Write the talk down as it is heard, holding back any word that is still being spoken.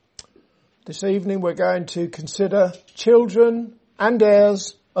This evening we're going to consider children and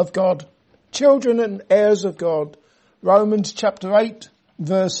heirs of God. Children and heirs of God. Romans chapter 8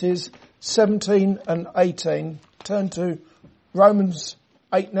 verses 17 and 18. Turn to Romans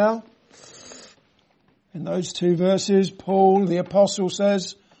 8 now. In those two verses, Paul the apostle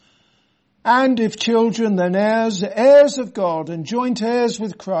says, "And if children, then heirs, heirs of God, and joint heirs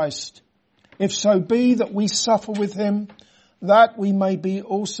with Christ, if so be that we suffer with him, that we may be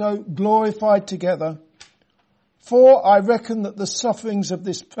also glorified together. For I reckon that the sufferings of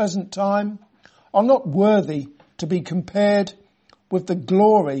this present time are not worthy to be compared with the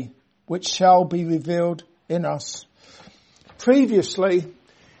glory which shall be revealed in us." Previously,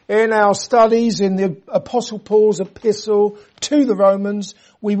 in our studies in the Apostle Paul's epistle to the Romans,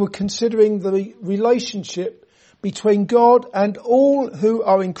 we were considering the relationship between God and all who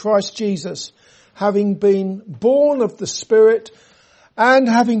are in Christ Jesus, having been born of the Spirit and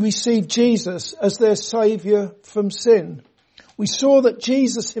having received Jesus as their Saviour from sin. We saw that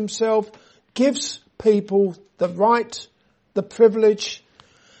Jesus himself gives people the right, the privilege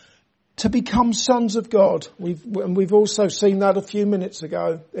to become sons of God. We've also seen that a few minutes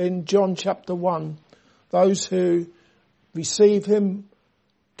ago in John chapter 1. Those who receive him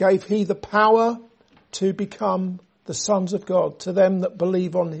gave he the power to become the sons of God, to them that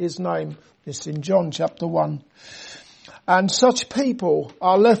believe on his name. This in John chapter 1. And such people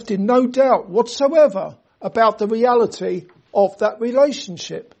are left in no doubt whatsoever about the reality of that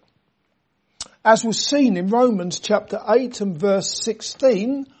relationship. As was seen in Romans chapter 8 and verse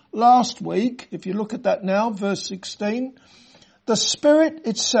 16 last week, if you look at that now, verse 16, "The Spirit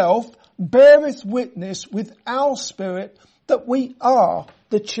itself beareth witness with our spirit that we are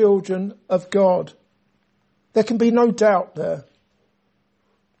the children of God." There can be no doubt there,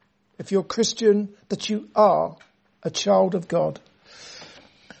 if you're a Christian, that you are a child of God.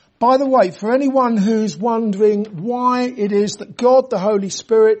 By the way, for anyone who's wondering why it is that God the Holy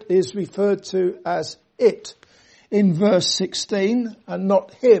Spirit is referred to as it in verse 16 and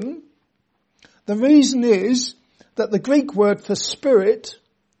not him, the reason is that the Greek word for spirit,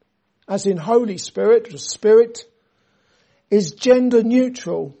 as in Holy Spirit or Spirit, is gender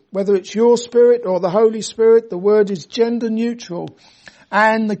neutral. Whether it's your spirit or the Holy Spirit, the word is gender neutral.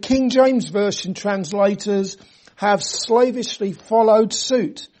 And the King James Version translators have slavishly followed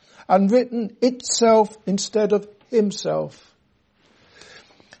suit and written itself instead of himself.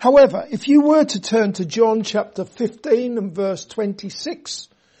 However, if you were to turn to John chapter 15 and verse 26,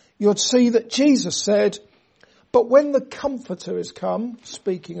 you'd see that Jesus said, "But when the Comforter is come,"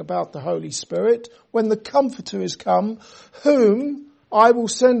 speaking about the Holy Spirit, "when the Comforter is come, whom I will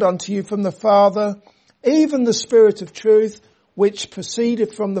send unto you from the Father, even the Spirit of truth, which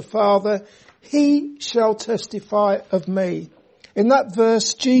proceedeth from the Father, he shall testify of me." In that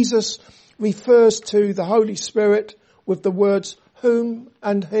verse, Jesus refers to the Holy Spirit with the words whom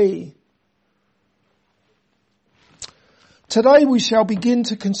and he. Today we shall begin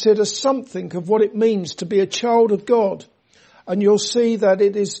to consider something of what it means to be a child of God. And you'll see that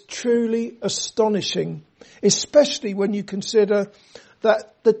it is truly astonishing, especially when you consider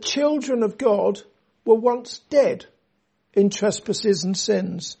that the children of God were once dead in trespasses and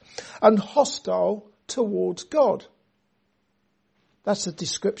sins and hostile towards God. That's a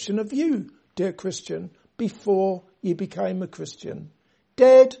description of you, dear Christian, before you became a Christian.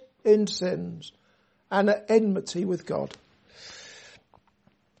 Dead in sins and at enmity with God.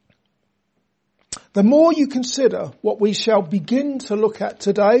 The more you consider what we shall begin to look at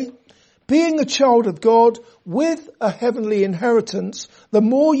today, being a child of God with a heavenly inheritance, the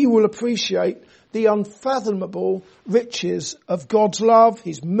more you will appreciate the unfathomable riches of God's love,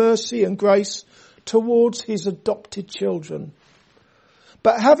 his mercy and grace towards his adopted children.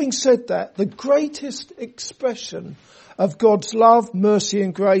 But having said that, the greatest expression of God's love, mercy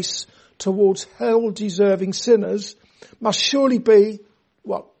and grace towards hell-deserving sinners must surely be,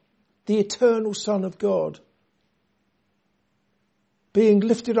 what? The eternal Son of God being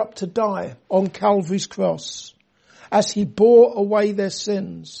lifted up to die on Calvary's cross as he bore away their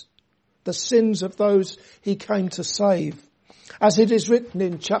sins, the sins of those he came to save. As it is written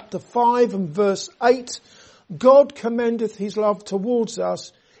in chapter 5 and verse 8, God commendeth his love towards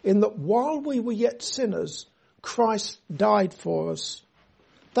us in that while we were yet sinners, Christ died for us.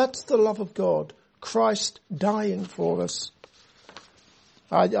 That's the love of God, Christ dying for us.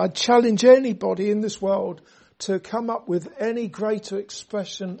 I challenge anybody in this world to come up with any greater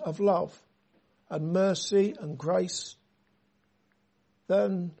expression of love and mercy and grace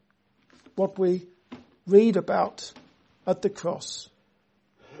than what we read about at the cross.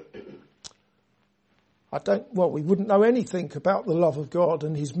 we wouldn't know anything about the love of God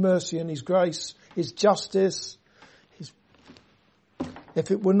and his mercy and his grace, his justice, if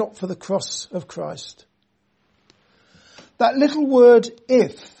it were not for the cross of Christ. That little word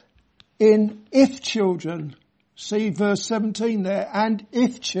if, in if children, see verse 17 there, and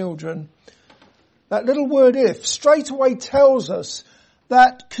if children, that little word if straight away tells us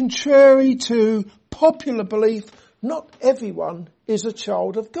that contrary to popular belief, not everyone is a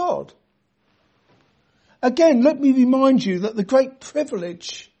child of God. Again, let me remind you that the great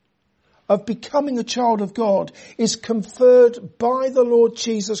privilege of becoming a child of God is conferred by the Lord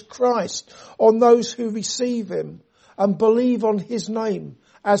Jesus Christ on those who receive him and believe on his name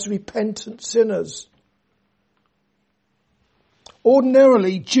as repentant sinners.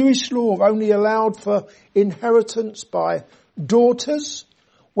 Ordinarily, Jewish law only allowed for inheritance by daughters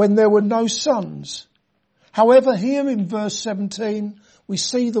when there were no sons. However, here in verse 17, we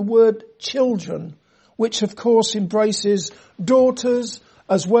see the word children, which of course embraces daughters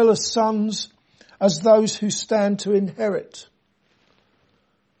as well as sons, as those who stand to inherit.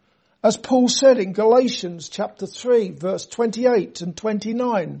 As Paul said in Galatians chapter 3, verse 28 and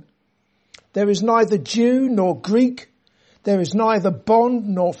 29, there is neither Jew nor Greek, there is neither bond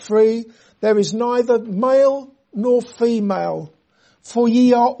nor free, there is neither male nor female, for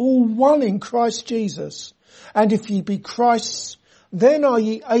ye are all one in Christ Jesus. And if ye be Christ's, then are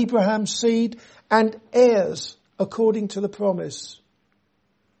ye Abraham's seed and heirs according to the promise.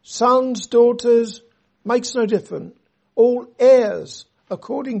 Sons, daughters, makes no difference. All heirs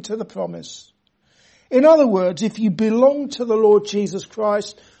according to the promise. In other words, if you belong to the Lord Jesus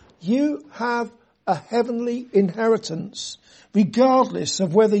Christ, you have a heavenly inheritance, regardless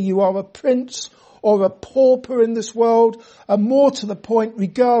of whether you are a prince or a pauper in this world, and more to the point,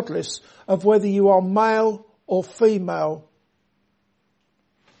 regardless of whether you are male or female.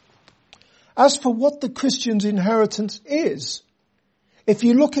 As for what the Christian's inheritance is, if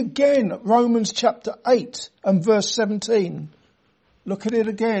you look again at Romans chapter 8 and verse 17, look at it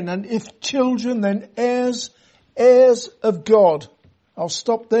again. And if children, then heirs, heirs of God. I'll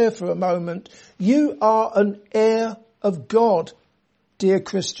stop there for a moment. You are an heir of God, dear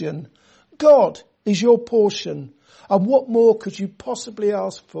Christian. God is your portion. And what more could you possibly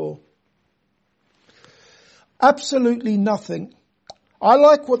ask for? Absolutely nothing. I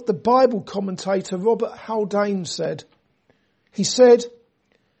like what the Bible commentator Robert Haldane said. He said,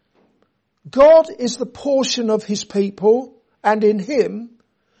 God is the portion of his people, and in him,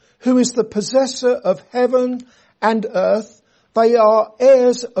 who is the possessor of heaven and earth, they are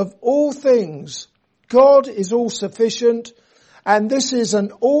heirs of all things. God is all sufficient, and this is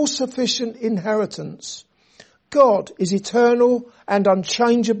an all-sufficient inheritance. God is eternal and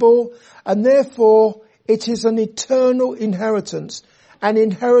unchangeable, and therefore it is an eternal inheritance, an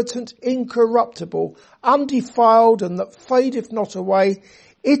inheritance incorruptible, undefiled, and that fadeth not away.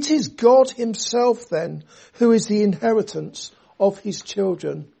 It is God himself then who is the inheritance of his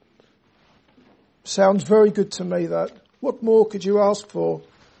children. Sounds very good to me, that. What more could you ask for?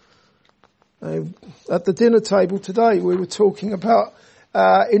 At the dinner table today we were talking about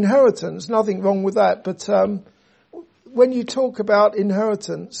inheritance. Nothing wrong with that, but when you talk about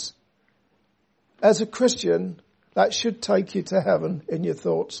inheritance, as a Christian, that should take you to heaven in your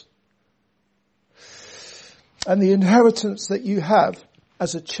thoughts. And the inheritance that you have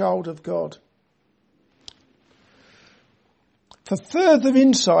as a child of God. For further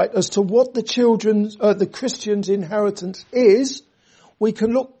insight as to what the Christian's inheritance is, we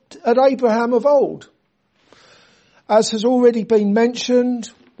can look at Abraham of old. As has already been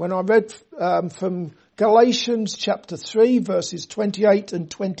mentioned, when I read from Galatians chapter 3, verses 28 and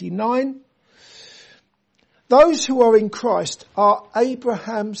 29, those who are in Christ are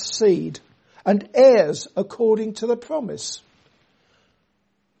Abraham's seed and heirs according to the promise.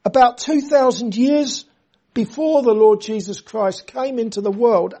 About 2,000 years before the Lord Jesus Christ came into the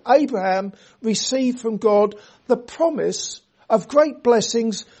world, Abraham received from God the promise of great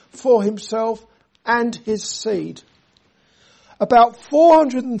blessings for himself and his seed. About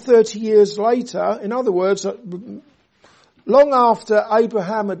 430 years later, in other words, long after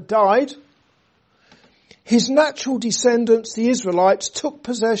Abraham had died, his natural descendants, the Israelites, took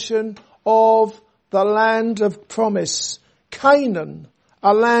possession of the land of promise, Canaan,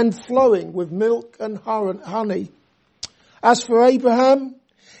 a land flowing with milk and honey. As for Abraham,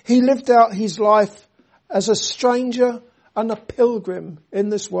 he lived out his life as a stranger and a pilgrim in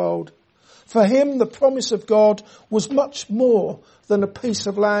this world. For him, the promise of God was much more than a piece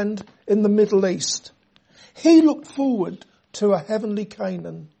of land in the Middle East. He looked forward to a heavenly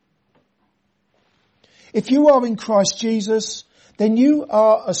Canaan. If you are in Christ Jesus, then you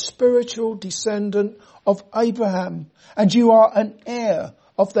are a spiritual descendant of Abraham, and you are an heir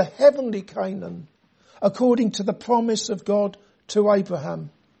of the heavenly Canaan, according to the promise of God to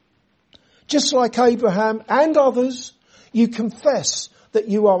Abraham. Just like Abraham and others, you confess that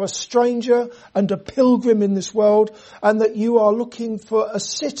you are a stranger and a pilgrim in this world, and that you are looking forward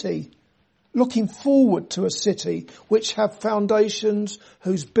to a city which have foundations,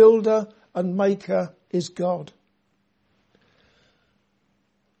 whose builder and maker is God.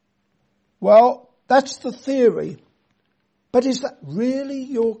 Well, that's the theory. But is that really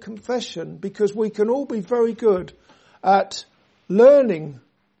your confession? Because we can all be very good at learning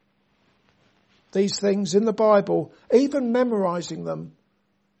these things in the Bible, even memorizing them,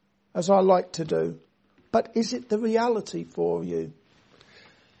 as I like to do. But is it the reality for you?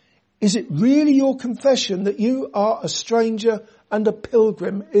 Is it really your confession that you are a stranger and a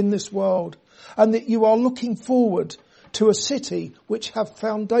pilgrim in this world, and that you are looking forward to a city which have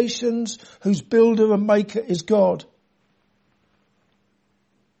foundations, whose builder and maker is God?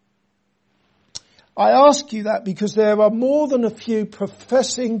 I ask you that because there are more than a few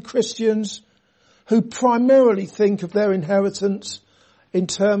professing Christians who primarily think of their inheritance in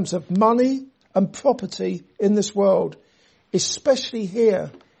terms of money and property in this world, especially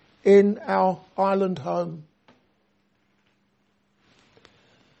here in our island home.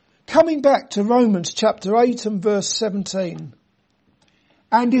 Coming back to Romans chapter 8 and verse 17.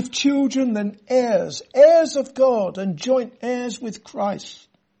 And if children, then heirs, heirs of God and joint heirs with Christ.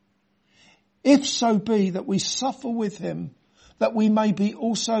 If so be that we suffer with him, that we may be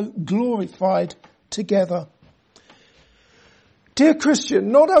also glorified together. Dear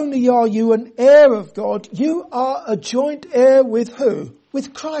Christian, not only are you an heir of God, you are a joint heir with who?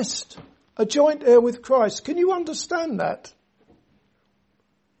 With Christ. A joint heir with Christ. Can you understand that?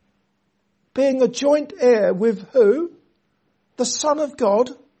 Being a joint heir with who? The Son of God,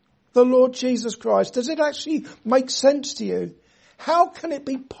 the Lord Jesus Christ. Does it actually make sense to you? How can it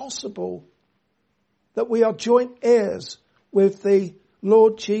be possible that we are joint heirs with the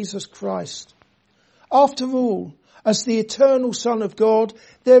Lord Jesus Christ? After all, as the eternal Son of God,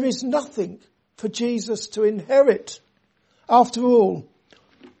 there is nothing for Jesus to inherit. After all,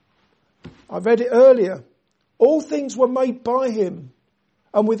 I read it earlier, all things were made by him,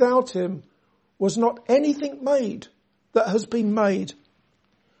 and without him was not anything made that has been made.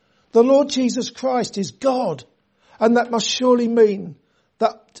 The Lord Jesus Christ is God, and that must surely mean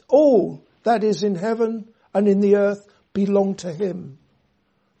that all that is in heaven and in the earth belong to him.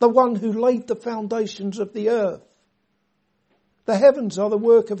 The one who laid the foundations of the earth. The heavens are the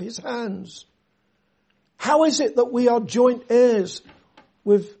work of his hands. How is it that we are joint heirs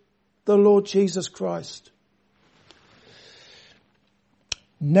with the Lord Jesus Christ?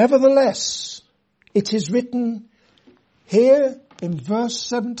 Nevertheless, it is written here in verse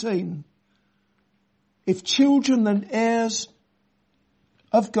 17, if children, then heirs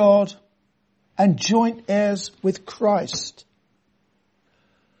of God and joint heirs with Christ.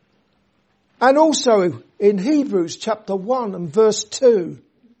 And also in Hebrews chapter 1 and verse 2,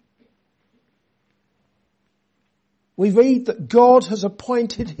 we read that God has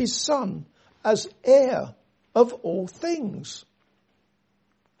appointed his Son as heir of all things.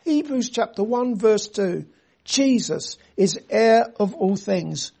 Hebrews chapter 1 verse 2, Jesus is heir of all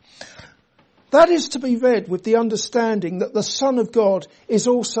things. That is to be read with the understanding that the Son of God is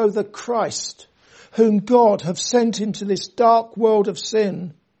also the Christ, whom God have sent into this dark world of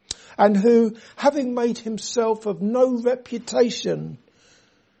sin, and who, having made himself of no reputation,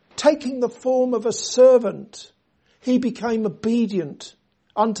 taking the form of a servant, he became obedient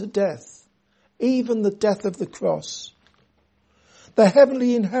unto death, even the death of the cross. The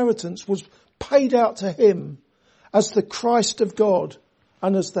heavenly inheritance was paid out to him as the Christ of God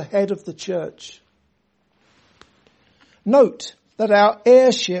and as the head of the church. Note that our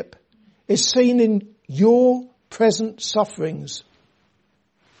heirship is seen in your present sufferings.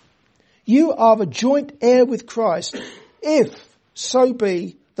 You are a joint heir with Christ, if so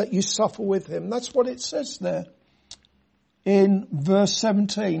be that you suffer with him. That's what it says there in verse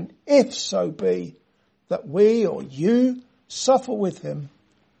 17. If so be that we or you suffer with him.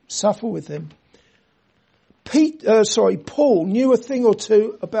 Suffer with him. Paul knew a thing or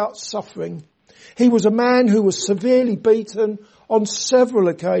two about suffering. He was a man who was severely beaten on several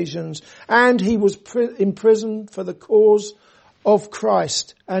occasions, and he was imprisoned for the cause of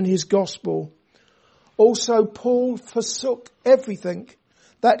Christ and his gospel. Also, Paul forsook everything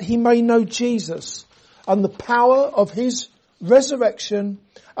that he may know Jesus and the power of his resurrection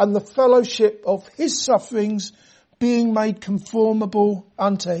and the fellowship of his sufferings, being made conformable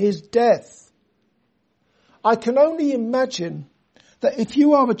unto his death. I can only imagine that if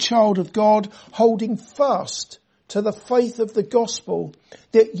you are a child of God holding fast to the faith of the gospel,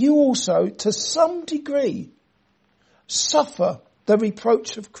 that you also, to some degree, suffer the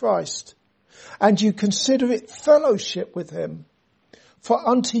reproach of Christ, and you consider it fellowship with him. For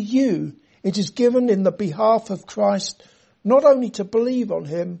unto you it is given in the behalf of Christ not only to believe on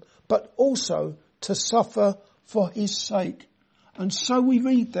him, but also to suffer for his sake. And so we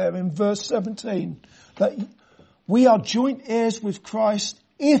read there in verse 17 that we are joint heirs with Christ,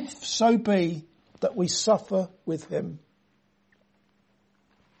 if so be that we suffer with him.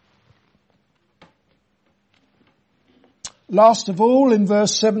 Last of all, in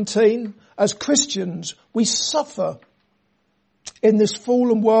verse 17, as Christians, we suffer in this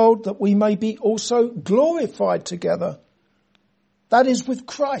fallen world that we may be also glorified together. That is with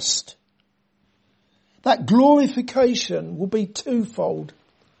Christ. That glorification will be twofold.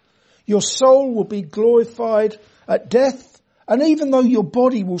 Your soul will be glorified at death, and even though your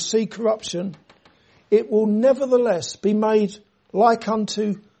body will see corruption, it will nevertheless be made like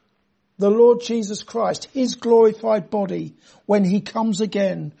unto the Lord Jesus Christ, his glorified body, when he comes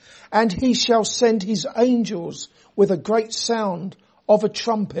again. And he shall send his angels with a great sound of a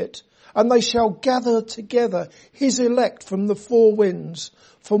trumpet, and they shall gather together his elect from the four winds,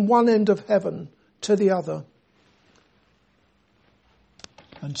 from one end of heaven to the other.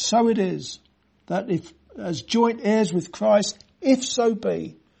 And so it is that if, as joint heirs with Christ, if so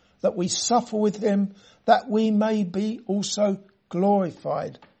be that we suffer with him, that we may be also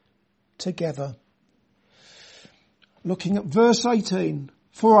glorified together. Looking at verse 18,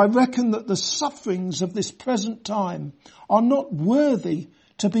 for I reckon that the sufferings of this present time are not worthy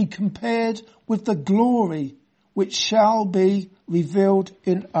to be compared with the glory which shall be revealed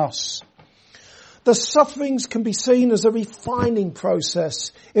in us. The sufferings can be seen as a refining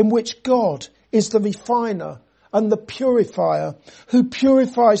process in which God is the refiner and the purifier, who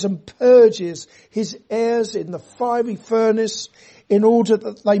purifies and purges his heirs in the fiery furnace in order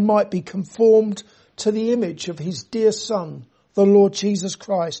that they might be conformed to the image of his dear Son, the Lord Jesus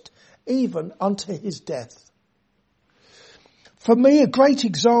Christ, even unto his death. For me, a great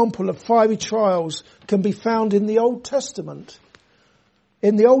example of fiery trials can be found in the Old Testament.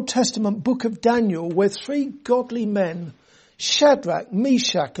 In the Old Testament book of Daniel, where three godly men, Shadrach,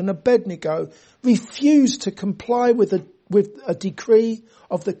 Meshach and Abednego, refused to comply with a decree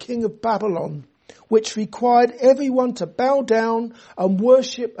of the king of Babylon, which required everyone to bow down and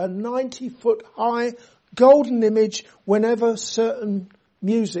worship a 90-foot high golden image whenever certain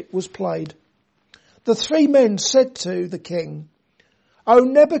music was played. The three men said to the king, O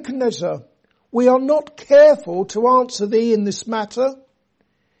Nebuchadnezzar, we are not careful to answer thee in this matter.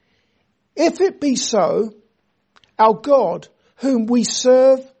 If it be so, our God, whom we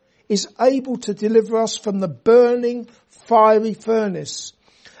serve, is able to deliver us from the burning fiery furnace,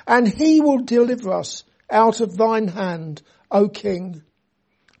 and he will deliver us out of thine hand, O king.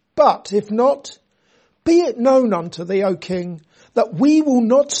 But if not, be it known unto thee, O king, that we will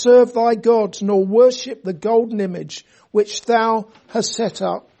not serve thy gods, nor worship the golden image which thou hast set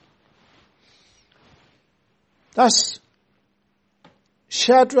up. That's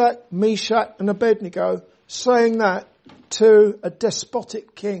Shadrach, Meshach and Abednego saying that to a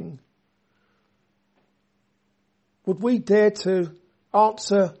despotic king. Would we dare to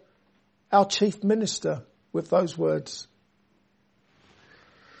answer our chief minister with those words?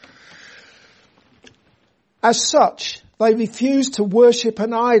 As such, they refused to worship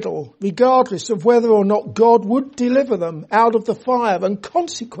an idol, regardless of whether or not God would deliver them out of the fire, and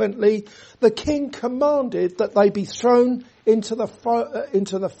consequently the king commanded that they be thrown into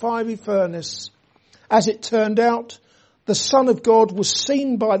the fiery furnace. As it turned out, the Son of God was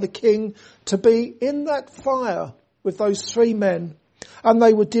seen by the king to be in that fire with those three men, and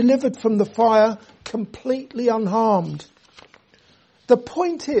they were delivered from the fire completely unharmed. The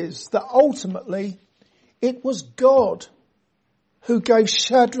point is that ultimately it was God who gave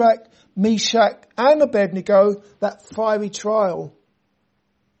Shadrach, Meshach and Abednego that fiery trial.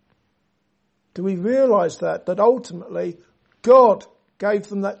 Do we realise that ultimately God gave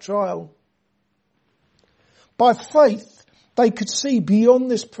them that trial? By faith, they could see beyond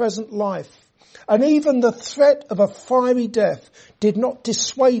this present life, and even the threat of a fiery death did not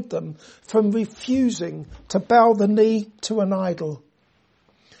dissuade them from refusing to bow the knee to an idol.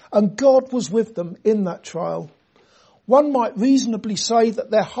 And God was with them in that trial. One might reasonably say that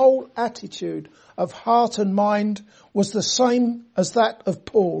their whole attitude of heart and mind was the same as that of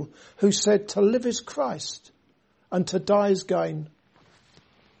Paul, who said to live is Christ and to die is gain.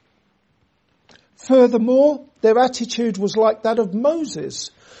 Furthermore, their attitude was like that of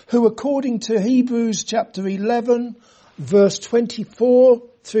Moses, who according to Hebrews chapter 11, verse 24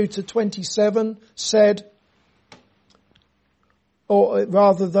 through to 27 said, or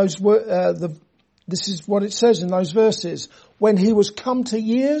rather this is what it says in those verses, when he was come to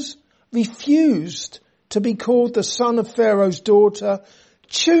years, refused to be called the son of Pharaoh's daughter,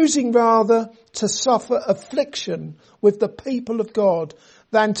 choosing rather to suffer affliction with the people of God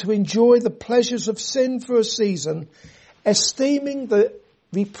than to enjoy the pleasures of sin for a season, esteeming the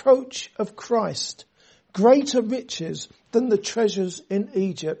reproach of Christ greater riches than the treasures in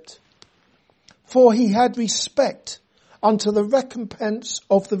Egypt. For he had respect unto the recompense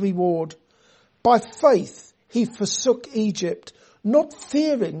of the reward. By faith he forsook Egypt, not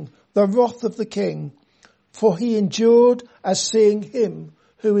fearing the wrath of the king, for he endured as seeing him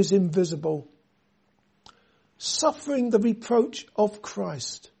who is invisible. Suffering the reproach of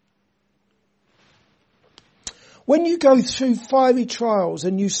Christ. When you go through fiery trials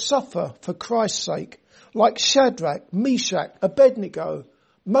and you suffer for Christ's sake, like Shadrach, Meshach, Abednego,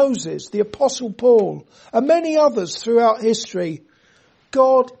 Moses, the Apostle Paul, and many others throughout history,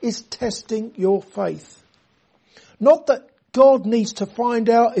 God is testing your faith. Not that God needs to find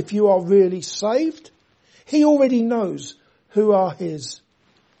out if you are really saved. He already knows who are his.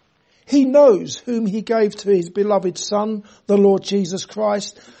 He knows whom he gave to his beloved Son, the Lord Jesus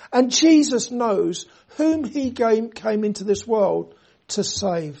Christ, and Jesus knows whom he came into this world to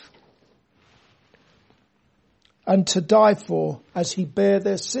save and to die for as he bare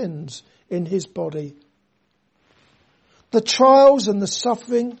their sins in his body. The trials and the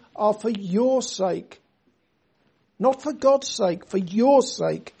suffering are for your sake, not for God's sake, for your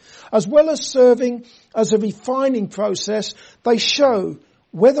sake. As well as serving as a refining process, they show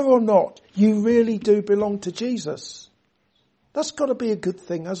whether or not you really do belong to Jesus. That's got to be a good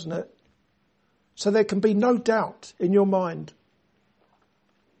thing, hasn't it? So there can be no doubt in your mind.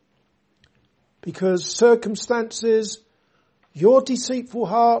 Because circumstances, your deceitful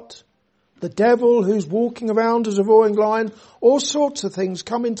heart, the devil who's walking around as a roaring lion, all sorts of things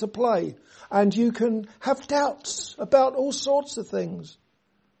come into play. And you can have doubts about all sorts of things.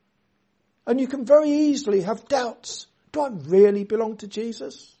 And you can very easily have doubts. Do I really belong to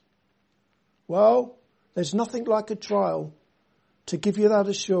Jesus? Well, there's nothing like a trial to give you that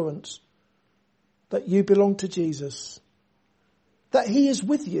assurance that you belong to Jesus. That he is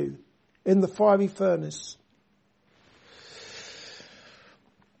with you in the fiery furnace.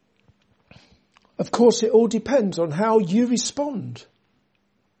 Of course, it all depends on how you respond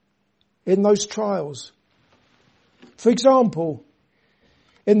in those trials. For example,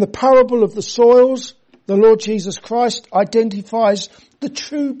 in the parable of the soils, the Lord Jesus Christ identifies the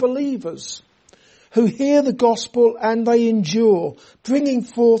true believers who hear the gospel and they endure, bringing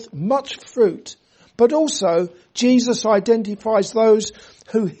forth much fruit. But also, Jesus identifies those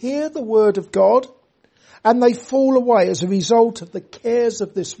who hear the word of God and they fall away as a result of the cares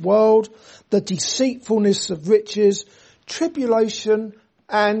of this world, the deceitfulness of riches, tribulation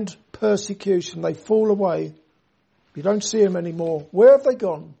and persecution. They fall away. You don't see them anymore. Where have they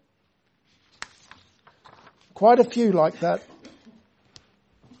gone? Quite a few like that.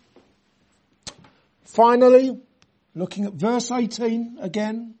 Finally, looking at verse 18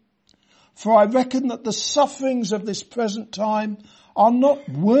 again. For I reckon that the sufferings of this present time are not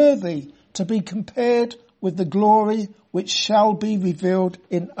worthy to be compared with the glory which shall be revealed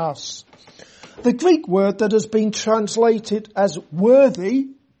in us. The Greek word that has been translated as worthy,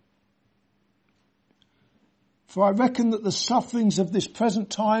 for I reckon that the sufferings of this present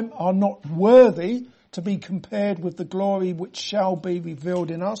time are not worthy to be compared with the glory which shall be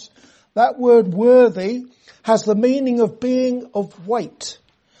revealed in us. That word worthy has the meaning of being of weight.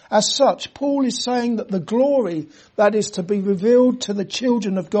 As such, Paul is saying that the glory that is to be revealed to the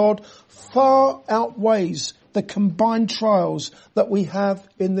children of God far outweighs the combined trials that we have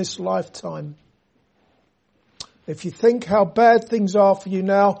in this lifetime. If you think how bad things are for you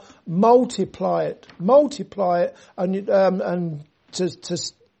now, multiply it, and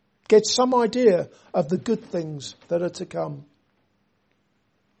to get some idea of the good things that are to come.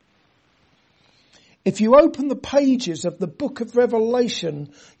 If you open the pages of the book of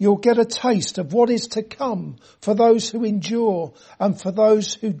Revelation, you'll get a taste of what is to come for those who endure and for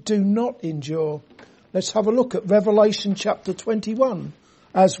those who do not endure. Let's have a look at Revelation chapter 21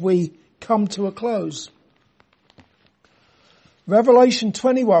 as we come to a close. Revelation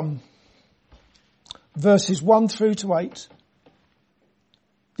 21, verses 1 through to 8.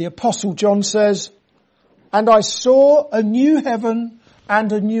 The Apostle John says, "And I saw a new heaven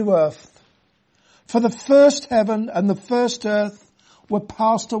and a new earth. For the first heaven and the first earth were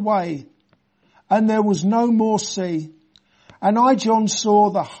passed away, and there was no more sea. And I, John, saw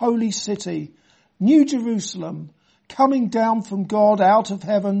the holy city, New Jerusalem, coming down from God out of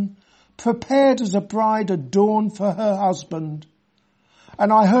heaven, prepared as a bride adorned for her husband.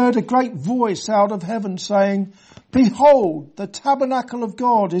 And I heard a great voice out of heaven saying, Behold, the tabernacle of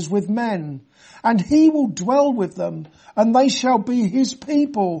God is with men, and he will dwell with them, and they shall be his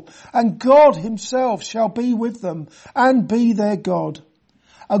people, and God himself shall be with them, and be their God.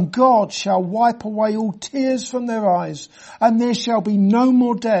 And God shall wipe away all tears from their eyes, and there shall be no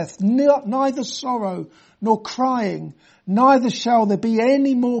more death, neither sorrow nor crying, neither shall there be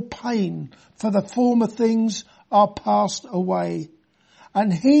any more pain, for the former things are passed away.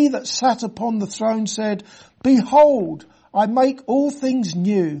 And he that sat upon the throne said, Behold, I make all things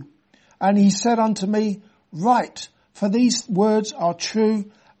new. And he said unto me, Write, for these words are true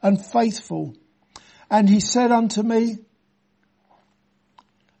and faithful. And he said unto me,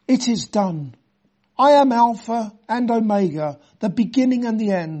 It is done. I am Alpha and Omega, the beginning and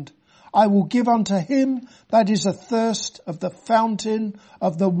the end. I will give unto him that is athirst of the fountain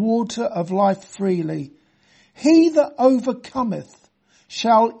of the water of life freely. He that overcometh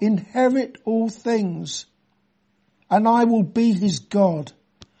shall inherit all things, and I will be his God,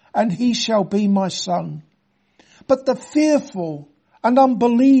 and he shall be my son. But the fearful and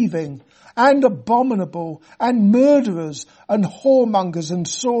unbelieving and abominable and murderers and whoremongers and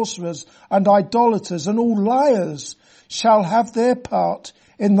sorcerers and idolaters and all liars shall have their part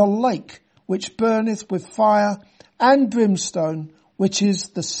in the lake which burneth with fire and brimstone, which is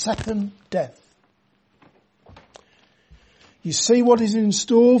the second death. You see what is in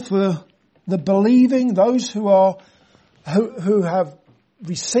store for the believing, those who have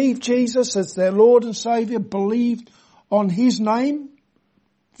received Jesus as their Lord and Saviour, believed on his name.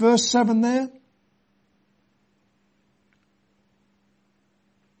 Verse 7 there.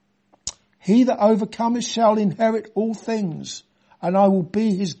 He that overcometh shall inherit all things, and I will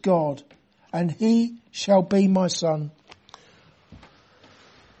be his God, and he shall be my son.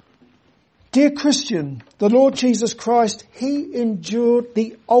 Dear Christian, the Lord Jesus Christ, he endured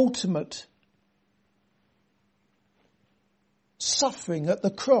the ultimate suffering at the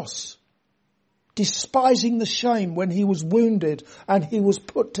cross, despising the shame when he was wounded and he was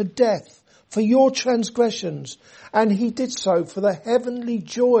put to death for your transgressions. And he did so for the heavenly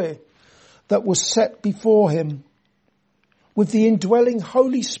joy that was set before him, with the indwelling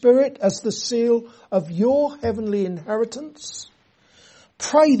Holy Spirit as the seal of your heavenly inheritance.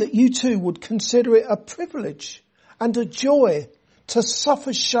 Pray that you too would consider it a privilege and a joy to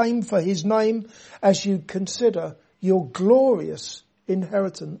suffer shame for his name as you consider your glorious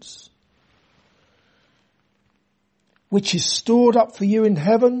inheritance, which is stored up for you in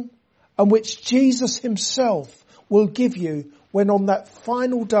heaven, and which Jesus himself will give you when on that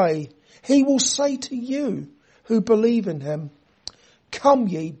final day he will say to you who believe in him, Come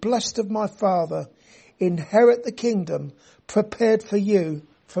ye, blessed of my Father, inherit the kingdom prepared for you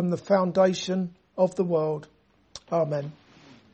from the foundation of the world. Amen.